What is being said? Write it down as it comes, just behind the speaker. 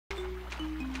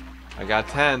I got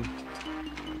 10.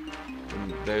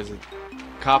 And there's a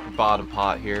copper bottom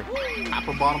pot here.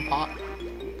 Copper bottom pot?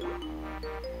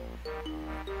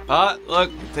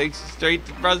 Look, it takes you straight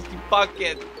to Rusty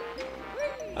Bucket.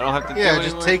 I don't have to do Yeah, just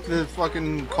anymore. take the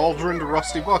fucking cauldron to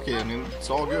Rusty Bucket and it's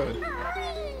all good.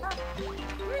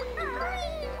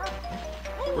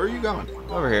 Where are you going?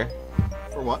 Over here.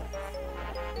 For what?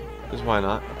 Because why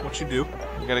not? What you do?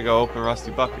 I'm gonna go open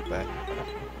Rusty Bucket back.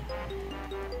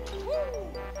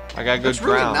 I got good It's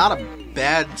really ground. not a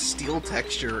bad steel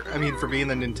texture. I mean, for being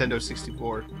the Nintendo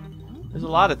 64. There's a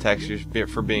lot of textures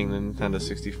for being the Nintendo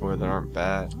 64 that aren't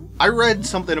bad. I read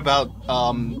something about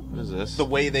What is this? the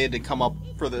way they had to come up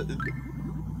for the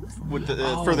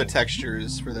for the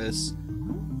textures for this.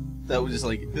 That was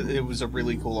like, it was a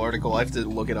really cool article. I have to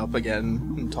look it up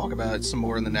again and talk about it some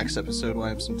more in the next episode when I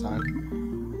have some time.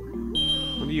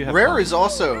 What do you have? Rare is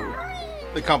also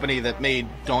the company that made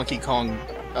Donkey Kong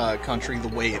Country the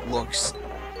way it looks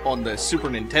on the Super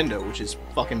Nintendo, which is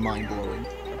fucking mind-blowing.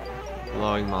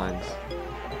 Blowing minds.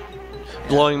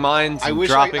 Blowing minds and I wish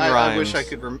dropping rhymes. I wish I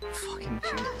could fucking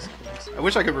Jesus Christ. I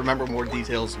wish I could remember more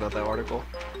details about that article.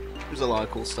 There's a lot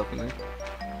of cool stuff in there.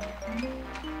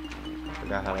 I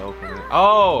forgot how to open it.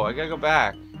 Oh, I gotta go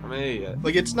back. I'm an idiot.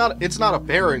 Like, it's not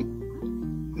apparent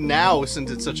now since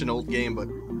it's such an old game, but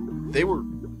they were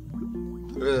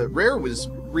Rare was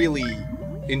really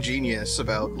ingenious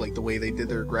about like the way they did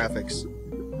their graphics.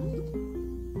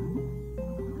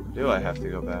 Do I have to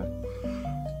go back?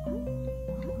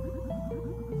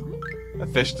 That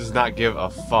fish does not give a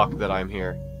fuck that I'm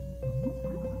here.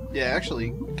 Yeah,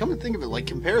 actually, come to think of it, like,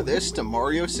 compare this to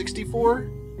Mario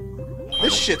 64.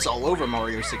 This shit's all over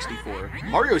Mario 64.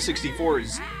 Mario 64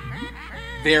 is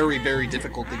very, very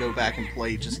difficult to go back and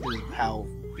play just because of how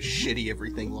shitty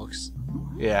everything looks.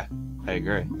 Yeah, I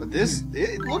agree. But this,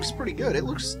 it looks pretty good. It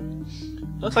looks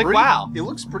Looks like pretty, WoW. It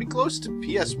looks pretty close to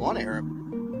PS1 era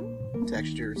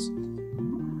textures.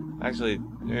 Actually,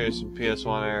 there's some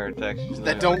PS1 era textures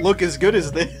That don't look as good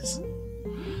as this.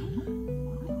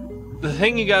 The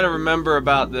thing you gotta remember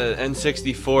about the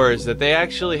N64 is that they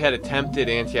actually had attempted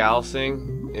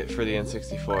anti-aliasing for the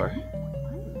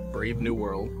N64. Brave New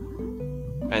World.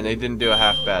 And they didn't do a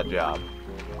half-bad job.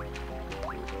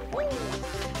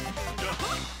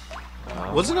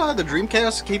 Wasn't the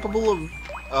Dreamcast capable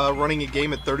of running a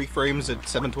game at 30 frames at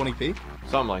 720p?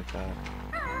 Something like that.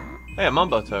 Hey, a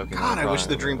Mumbo token. God, I wish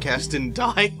the Dreamcast didn't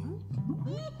die.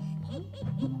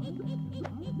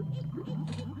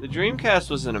 The Dreamcast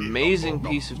was an amazing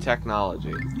piece of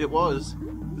technology. It was.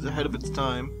 It was ahead of its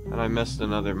time. And I missed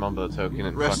another Mumbo token.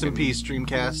 And Rest in peace,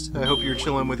 Dreamcast. I hope you're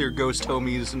chilling with your ghost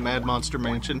homies in Mad Monster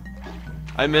Mansion.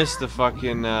 I missed the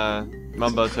fucking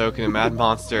Mumbo token in Mad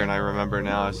Monster, and I remember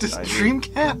now. Does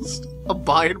Dreamcast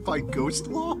abide by ghost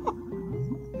law?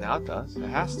 Now it does. It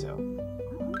has to.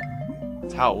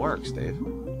 That's how it works, Dave.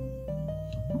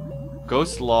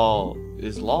 Ghost law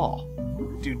is law.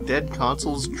 Do dead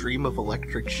consoles dream of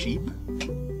electric sheep?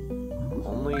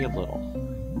 Only a little.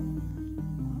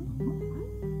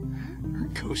 Are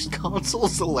ghost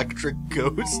consoles electric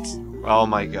ghosts? Oh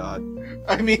my god.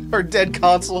 I mean, are dead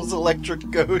consoles electric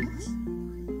ghosts?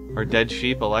 Are dead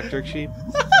sheep electric sheep?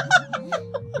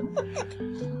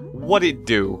 What'd it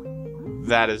do?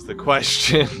 That is the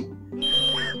question.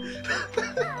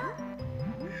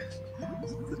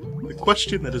 The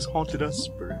question that has haunted us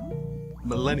for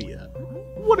millennia.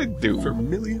 What'd it do? For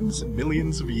millions and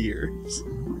millions of years.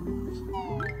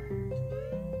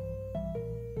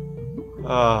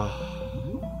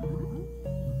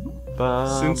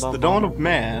 Since the dawn of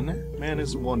man, man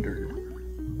has wondered,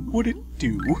 what'd it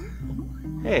do?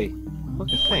 Hey, look,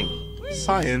 a thing.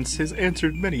 Science has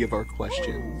answered many of our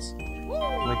questions,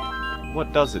 Like,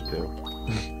 what does it do?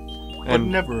 but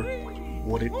never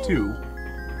what it do.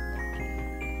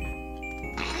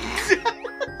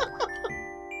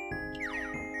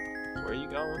 Where are you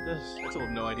going with this? I still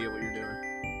have no idea what you're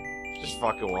doing. Just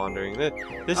fucking wandering. This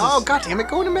Oh, is... god damn it,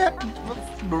 go into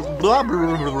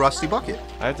Rusty Bucket.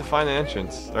 I have to find the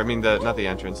entrance. I mean, not the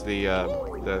entrance,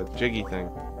 the Jiggy thing.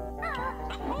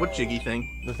 What jiggy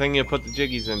thing? The thing you put the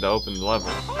Jiggies in to open the level.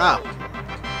 Oh.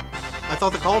 I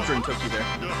thought the cauldron took you there.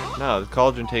 No, the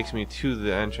cauldron takes me to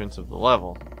the entrance of the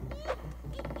level.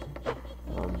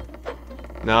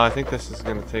 No, I think this is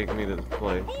gonna take me to the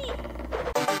place.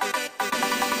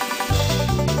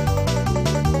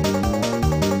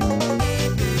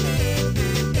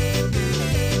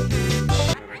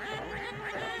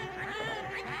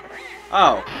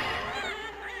 Oh.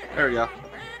 There we go.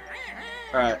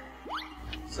 Alright.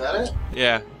 Is that it?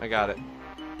 Yeah, I got it.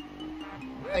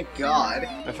 Thank God.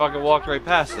 I fucking walked right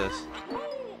past this.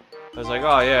 I was like,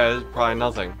 oh yeah, this is probably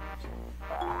nothing.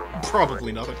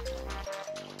 Probably nothing.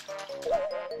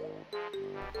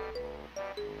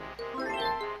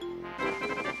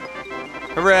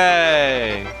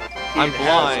 Hooray! I'm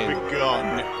blind. Has begun.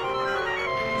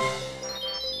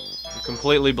 I'm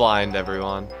completely blind,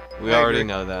 everyone. We already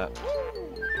know that.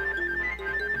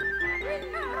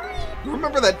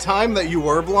 Remember that time that you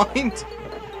were blind?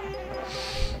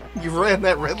 You ran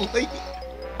that red light?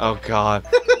 Oh god.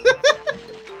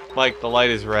 Mike, the light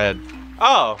is red.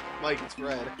 Oh! Mike, it's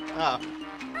red. Ah.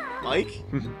 Mike?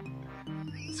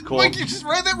 It's cool. Mike, you just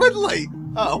ran that red light!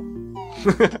 Oh.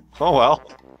 Oh well.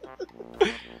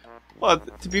 Well,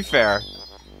 to be fair,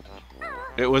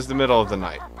 it was the middle of the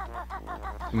night.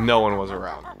 No one was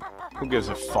around. Who gives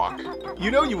a fuck? You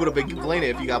know you would have been complaining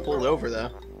if you got pulled over, though.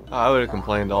 Oh, I would have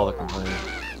complained all the complaining.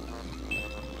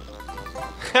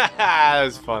 That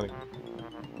was funny.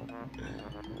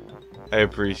 I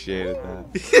appreciated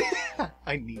that.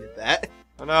 I needed that.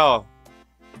 Oh no!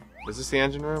 Is this the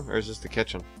engine room, or is this the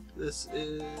kitchen? This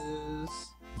is...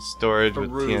 Storage a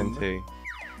with room. TNT.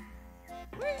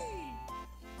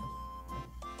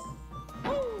 I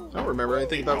don't remember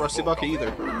anything about Rusty Bucket either.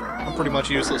 I'm pretty much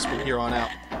useless from here on out.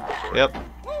 Yep.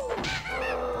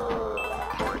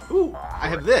 Ooh, I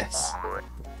have this.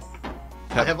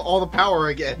 I have all the power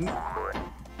again.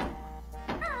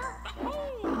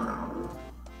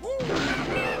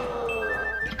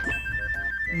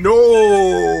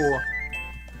 No!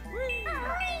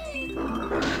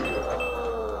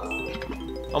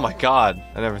 Oh my god,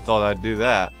 I never thought I'd do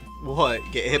that. What,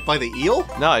 get hit by the eel?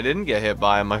 No, I didn't get hit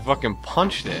by him, I fucking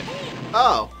punched it.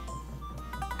 Oh.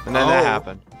 And then that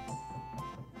happened.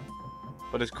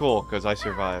 But it's cool, because I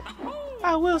survived.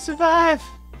 I will survive!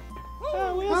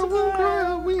 I will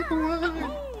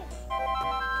survive!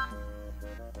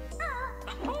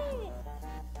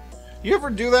 You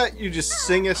ever do that? You just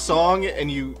sing a song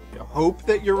and you hope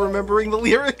that you're remembering the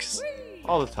lyrics?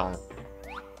 All the time.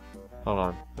 Hold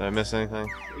on, did I miss anything?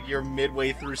 You're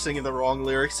midway through singing the wrong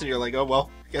lyrics and you're like, oh well,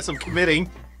 guess I'm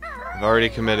committing. I've already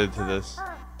committed to this.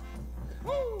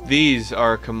 These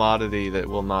are a commodity that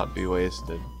will not be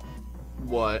wasted.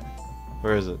 What?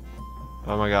 Where is it?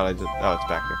 Oh my god, oh, it's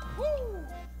back here.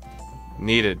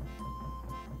 Needed.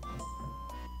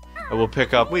 I will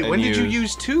pick up Wait, and when did you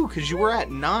use 2? Because you were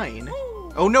at 9.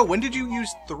 Oh no, when did you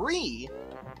use 3?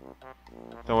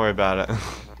 Don't worry about it.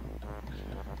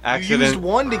 You used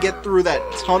 1 to get through that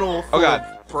tunnel full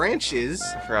of branches.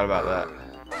 I forgot about that.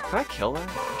 Can I kill that?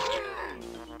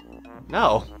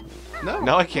 No. No.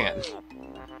 No, I can't.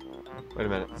 Wait a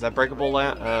minute. Is that breakable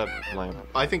lamp? Lamp.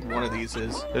 I think one of these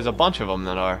is. There's a bunch of them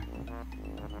that are.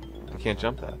 I can't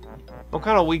jump that. What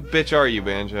kind of weak bitch are you,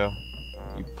 Banjo?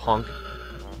 You punk.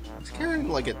 It's carrying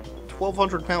like a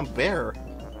 1,200-pound bear.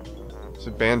 It's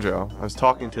a Banjo. I was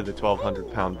talking to the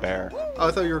 1,200-pound bear. Oh,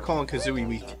 I thought you were calling Kazooie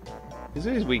weak. He's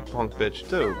a weak punk bitch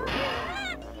too, bro.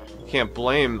 You can't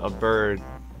blame a bird,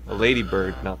 a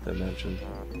ladybird, not to mention.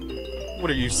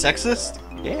 What are you, sexist?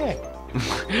 Yeah.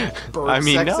 Bird I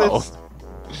mean, sexist? no.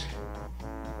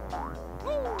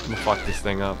 I'm gonna fuck this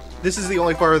thing up. This is the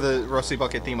only part of the Rusty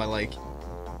Bucket theme I like.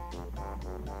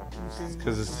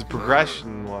 Because it's the progression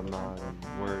and whatnot.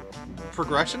 And word.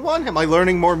 Progression one? Am I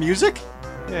learning more music?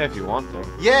 Yeah, if you want to.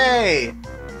 Yay!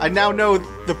 I now know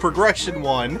the progression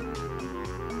one.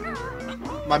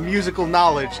 My musical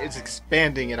knowledge is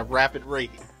expanding at a rapid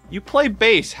rate. You play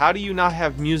bass. How do you not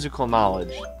have musical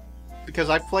knowledge? Because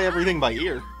I play everything by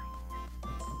ear.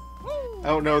 I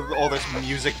don't know all this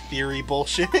music theory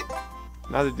bullshit.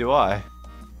 Neither do I.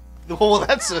 Well,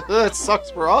 that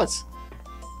sucks for us.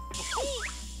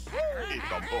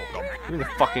 Give me the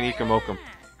fucking Ikamokum.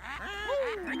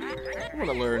 I want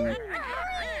to learn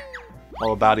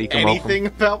All about Ikamokum. anything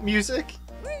about music.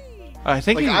 I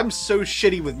think Like, I'm so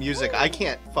shitty with music, I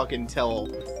can't fucking tell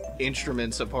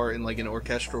instruments apart in, like, an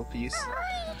orchestral piece.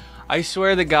 I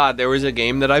swear to God, there was a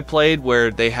game that I played where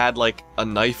they had, like, a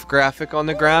knife graphic on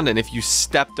the ground, and if you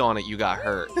stepped on it, you got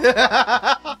hurt.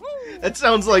 That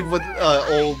sounds like what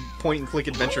old point-and-click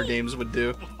adventure games would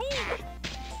do.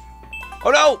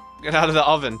 Oh no! Get out of the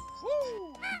oven.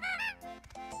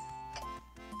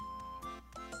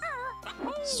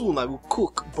 Soon I will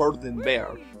cook bird and bear.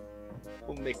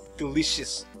 We'll make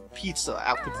delicious pizza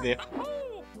out of there.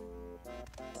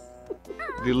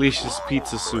 Delicious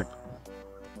pizza soup.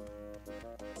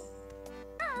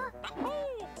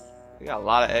 We got a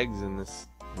lot of eggs in this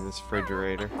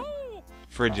refrigerator.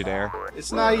 Frigidaire.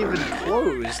 It's not even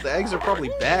closed. The eggs are probably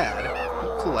bad.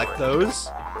 I'll collect those.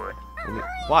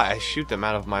 Why? I shoot them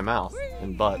out of my mouth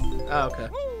and butt. Oh, okay.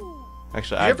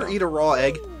 Actually, Do you ever eat a raw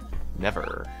egg?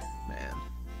 Never. Man.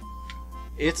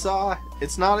 It's not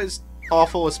as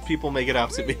awful as people make it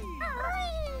out to be.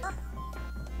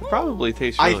 It probably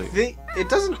tastes really... I think it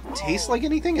doesn't taste like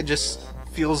anything. It just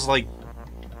feels like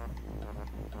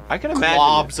I can imagine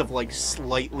globs of like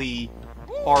slightly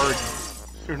hard,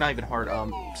 or not even hard,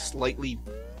 slightly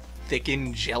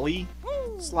thickened jelly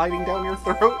sliding down your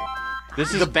throat.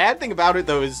 This is The bad thing about it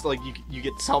though is like you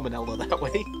get salmonella that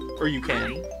way, or you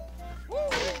can.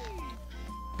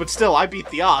 But still, I beat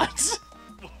the odds.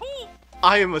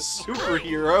 I am a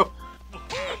superhero.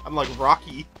 I'm like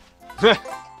Rocky.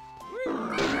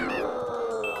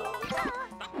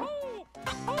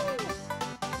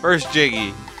 First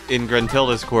Jiggy in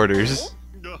Gruntilda's quarters.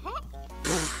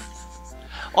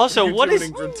 Also, You're what doing is...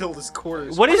 in Gruntilda's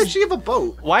quarters? What Why is- does she have a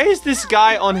boat? Why is this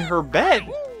guy on her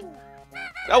bed?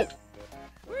 Oh,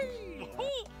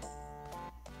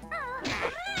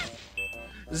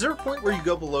 Is there a point where you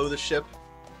go below the ship?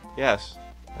 yes.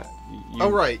 Oh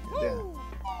right. Yeah.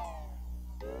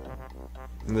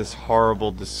 In this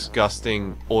horrible,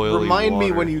 disgusting, oily Remind me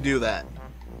water. when you do that.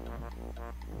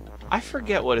 I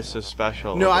forget what is so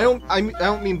special. No, I about- don't. I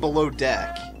don't mean below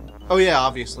deck. Oh yeah,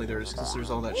 obviously there's, because there's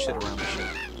all that shit around the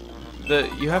ship.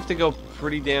 You have to go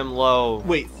pretty damn low.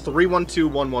 Wait,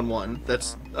 312111.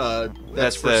 That's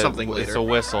for the, something later. It's a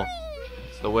whistle.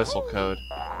 It's the whistle code.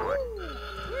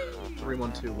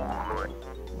 312111.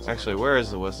 Actually, where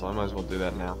is the whistle? I might as well do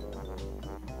that now.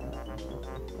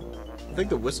 I think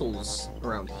the whistle's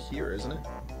around here, isn't it?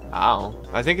 Ow.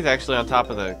 I think it's actually on top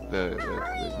of the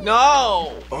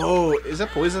No! Oh, is that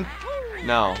poison?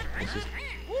 No. It's just...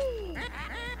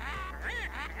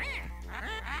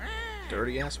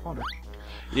 Dirty ass water.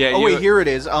 Yeah, Oh you... wait, here it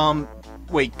is.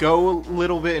 Wait, go a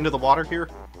little bit into the water here.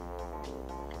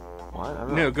 What? I don't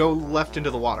know. No, go left into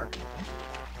the water.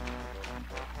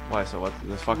 Why, so what?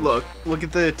 This fucking... Look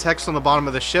at the text on the bottom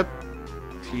of the ship.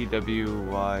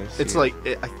 TWYC. It's like,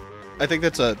 I think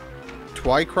that's a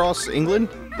Twycross, England.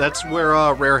 That's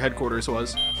where Rare headquarters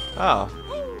was. Oh.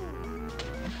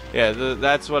 Yeah,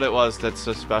 that's what it was that's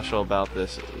so special about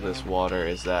this water,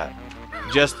 is that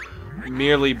just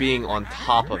merely being on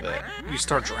top of it. You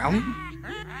start drowning?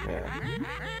 Yeah.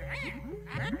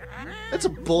 That's a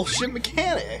bullshit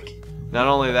mechanic. Not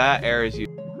only that, air is you.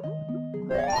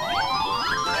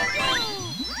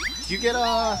 Do you get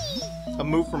a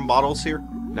move from bottles here?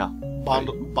 No.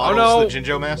 Bottles, no. the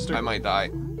Jinjo Master? I might die.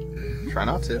 Try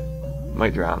not to.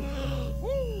 Might drown.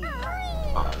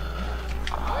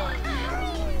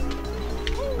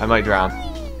 I might drown.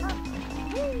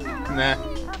 Nah.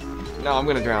 No, I'm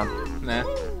gonna drown. Nah.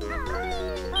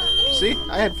 See?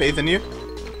 I had faith in you.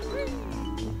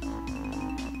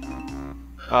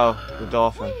 Oh, the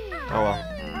dolphin. Oh well.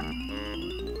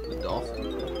 The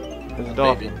dolphin. The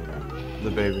dolphin.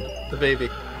 The baby. The baby.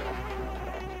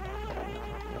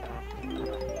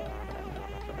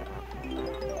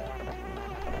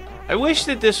 I wish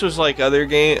that this was like other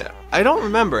game. I don't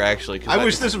remember actually. 'Cause I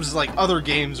wish this was like other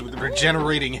games with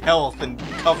regenerating health and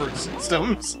covered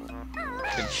systems.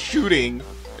 And shooting.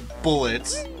 And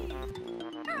bullets.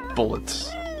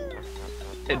 bullets.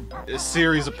 And a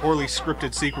series of poorly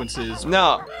scripted sequences.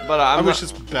 No, but I wish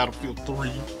this was Battlefield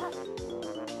 3.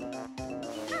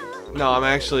 No, I'm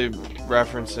actually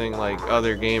referencing like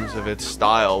other games of its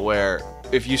style where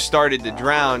if you started to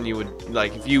drown, you would,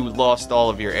 like, if you lost all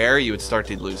of your air, you would start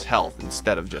to lose health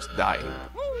instead of just dying.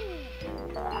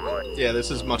 Yeah,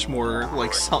 this is much more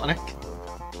like Sonic.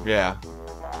 Yeah.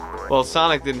 Well,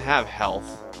 Sonic didn't have health.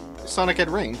 Sonic had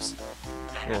rings,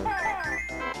 Yeah.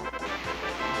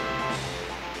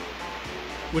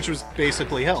 which was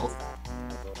basically health.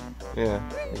 Yeah.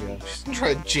 I guess. Just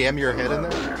try to jam your head in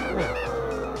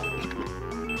there.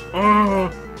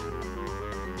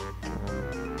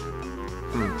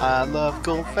 I love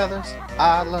gold feathers.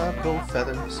 I love gold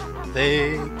feathers.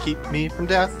 They keep me from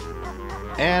death,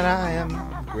 and I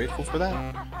am grateful for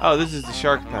that. Oh, this is the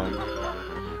shark pen.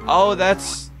 Oh,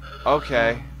 that's...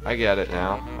 Okay. I get it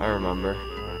now. I remember.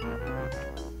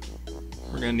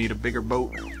 We're gonna need a bigger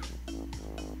boat.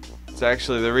 It's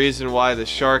actually the reason why the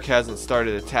shark hasn't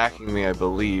started attacking me, I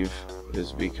believe,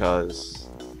 is because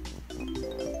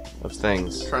of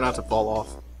things. Try not to fall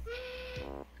off.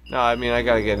 No, I mean, I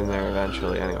gotta get in there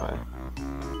eventually anyway.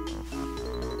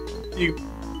 You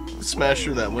smash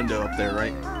through that window up there,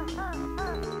 right?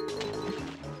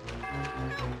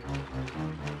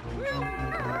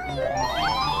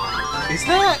 Is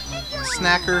that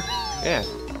Snacker? Yeah.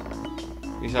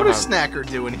 He's What is somehow- Snacker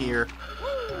doing here?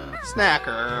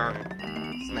 Snacker.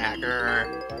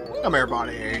 Snacker. Come here,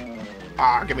 buddy.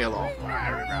 Ah, give me a little.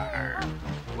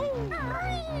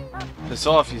 Piss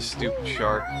off, you stupid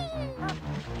shark.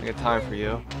 I got time for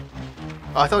you.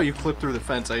 Oh, I thought you clipped through the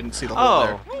fence. I didn't see the hole Oh.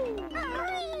 there.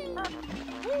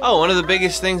 Oh, one of the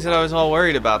biggest things that I was all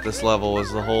worried about this level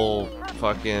was the whole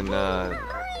fucking.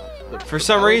 For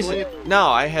some reason, no,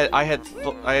 I had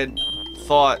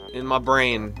thought in my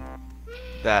brain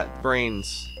that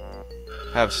brains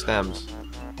have stems.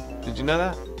 Did you know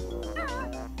that?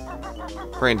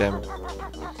 Brain damage.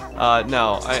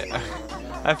 No,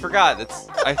 I forgot. It's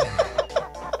I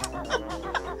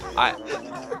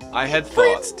had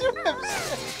thought.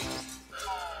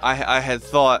 I had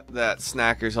thought that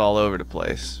Snacker's all over the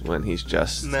place when he's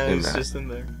just No, in he's that. just in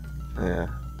there. Yeah,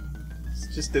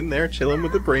 He's just in there chilling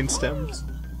with the brain stems.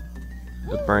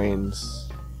 the brains.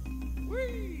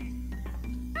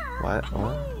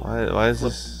 Why is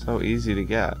this so easy to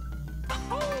get?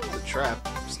 It's a trap.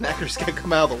 Snacker's gonna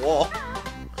come out of the wall.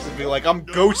 He's gonna be like, I'm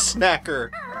Ghost Snacker.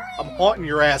 I'm haunting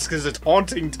your ass because it's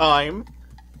haunting time.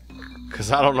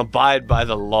 Cause I don't abide by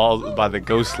the laws, by the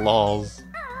ghost laws.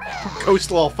 Ghost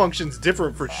law functions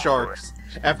different for sharks.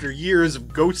 After years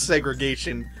of ghost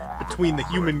segregation between the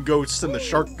human ghosts and the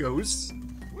shark ghosts.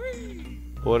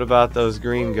 What about those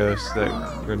green ghosts that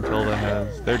Gruntilda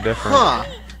has? They're different. Huh.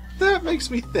 That makes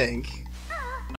me think.